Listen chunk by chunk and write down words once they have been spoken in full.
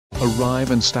Arrive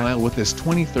in style with this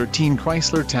 2013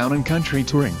 Chrysler Town & Country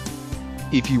Touring.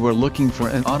 If you are looking for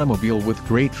an automobile with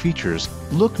great features,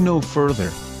 look no further.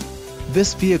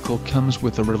 This vehicle comes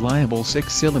with a reliable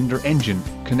 6-cylinder engine,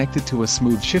 connected to a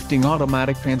smooth shifting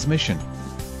automatic transmission.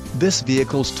 This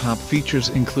vehicle's top features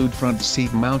include front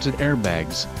seat-mounted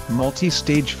airbags,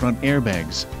 multi-stage front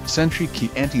airbags, Sentry Key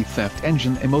anti-theft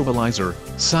engine immobilizer,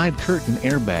 side curtain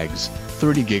airbags,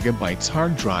 30 GB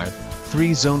hard drive,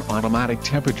 3-zone automatic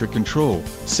temperature control,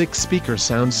 6-speaker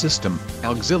sound system,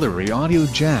 auxiliary audio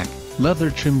jack,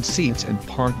 leather-trimmed seats and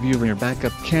park view rear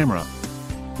backup camera.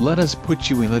 Let us put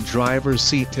you in the driver's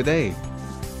seat today.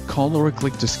 Call or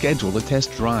click to schedule a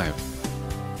test drive.